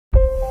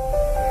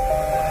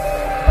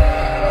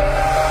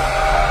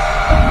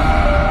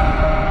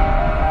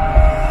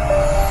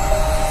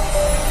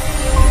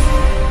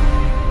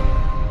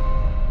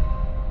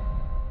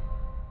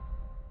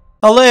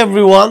Hello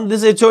everyone,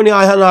 this is attorney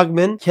Ayhan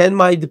Ogmen. Can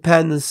my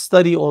dependents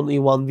study on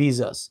E1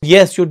 visas?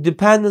 Yes, your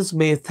dependents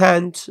may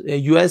attend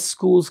US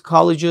schools,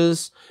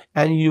 colleges,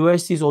 and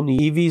universities on the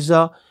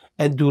e-visa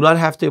and do not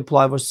have to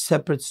apply for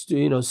separate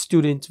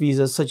student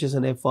visas such as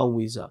an F1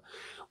 visa.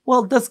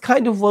 Well, that's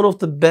kind of one of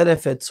the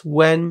benefits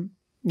when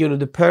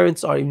the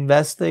parents are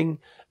investing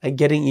and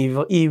getting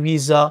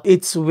e-visa.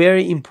 It's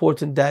very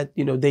important that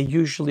they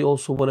usually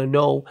also want to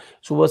know,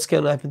 so what's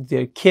going to happen to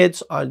their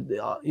kids. Are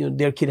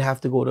their kid have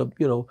to go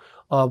to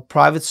a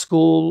private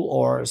school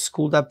or a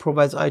school that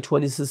provides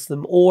I-20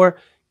 system, or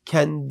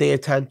can they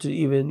attend to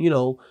even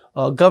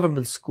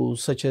government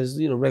schools such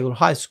as regular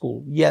high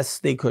school? Yes,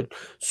 they could.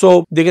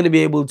 So they're going to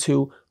be able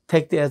to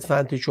take the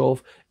advantage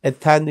of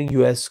attending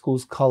US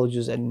schools,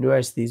 colleges, and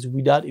universities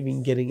without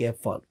even getting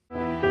F1.